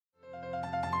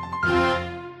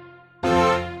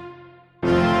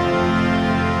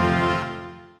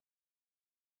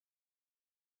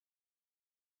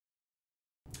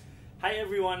Hi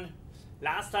everyone!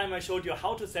 Last time I showed you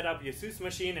how to set up your ZEUS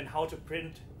machine and how to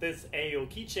print this AAO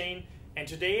keychain, and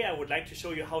today I would like to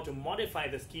show you how to modify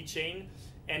this keychain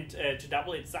and to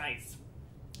double its size.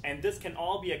 And this can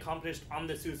all be accomplished on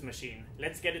the ZEUS machine.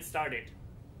 Let's get it started.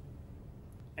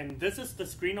 And this is the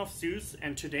screen of ZEUS,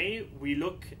 and today we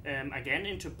look again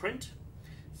into print.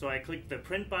 So I click the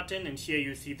print button and here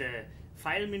you see the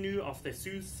file menu of the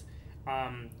ZEUS.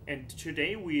 And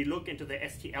today we look into the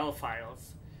STL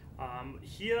files.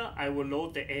 Here I will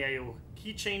load the AAO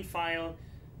keychain file.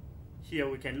 Here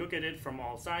we can look at it from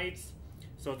all sides.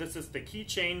 So this is the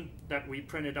keychain that we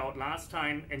printed out last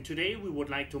time, and today we would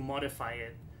like to modify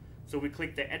it. So we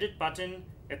click the edit button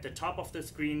at the top of the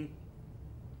screen.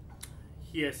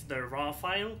 Here's the raw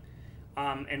file,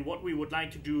 and what we would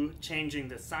like to do, changing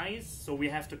the size. So we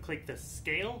have to click the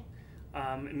scale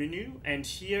menu, and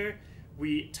here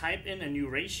we type in a new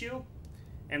ratio.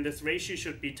 And this ratio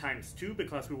should be ×2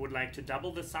 because we would like to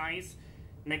double the size.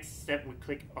 Next step, we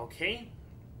click OK.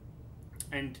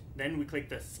 And then we click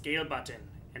the scale button.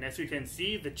 And as you can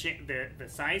see, the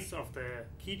size of the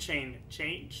keychain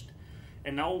changed.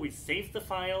 And now we save the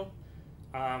file.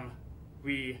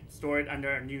 We store it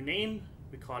under a new name.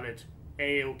 We call it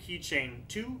AAO Keychain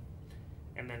 2.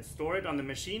 And then store it on the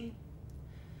machine.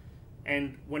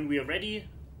 And when we are ready,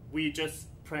 we just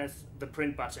press the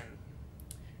print button.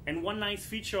 And one nice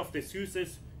feature of the ZEUS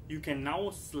is you can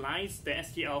now slice the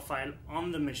STL file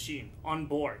on the machine, on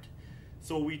board.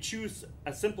 So we choose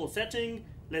a simple setting.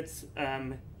 Let's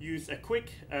use a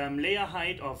quick layer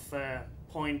height of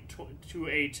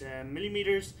 0.28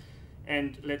 millimeters.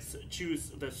 And let's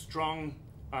choose the strong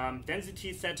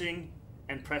density setting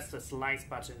and press the slice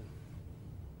button.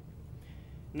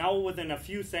 Now within a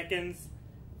few seconds,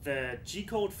 the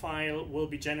G-code file will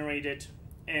be generated,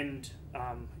 and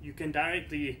you can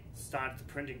directly start the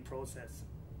printing process.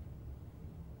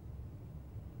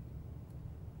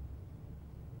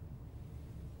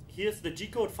 Here's the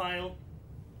G-code file,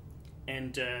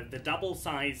 and the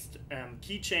double-sized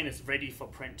keychain is ready for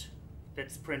print.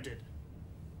 Let's print it.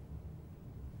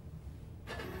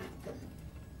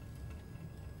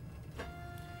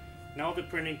 Now the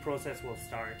printing process will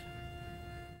start.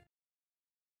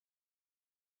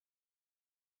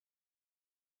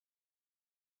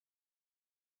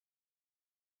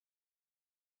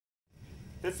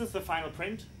 This is the final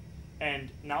print,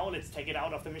 and now let's take it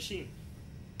out of the machine.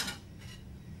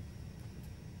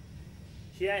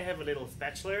 Here I have a little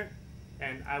spatula,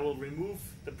 and I will remove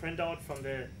the printout from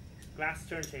the glass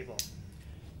turntable.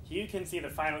 Here you can see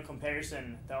the final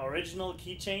comparison, the original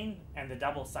keychain and the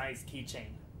double-sized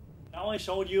keychain. Now I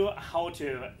showed you how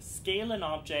to scale an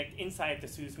object inside the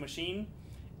ZEUS machine,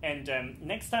 and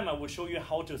next time I will show you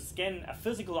how to scan a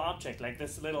physical object like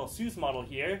this little ZEUS model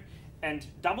here and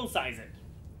double-size it.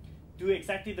 Do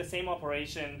exactly the same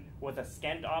operation with a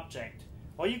scanned object,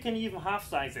 or you can even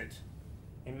half-size it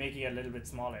and make it a little bit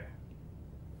smaller.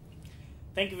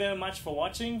 Thank you very much for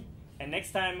watching, and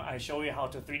next time I show you how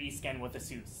to 3D scan with the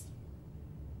ZEUS.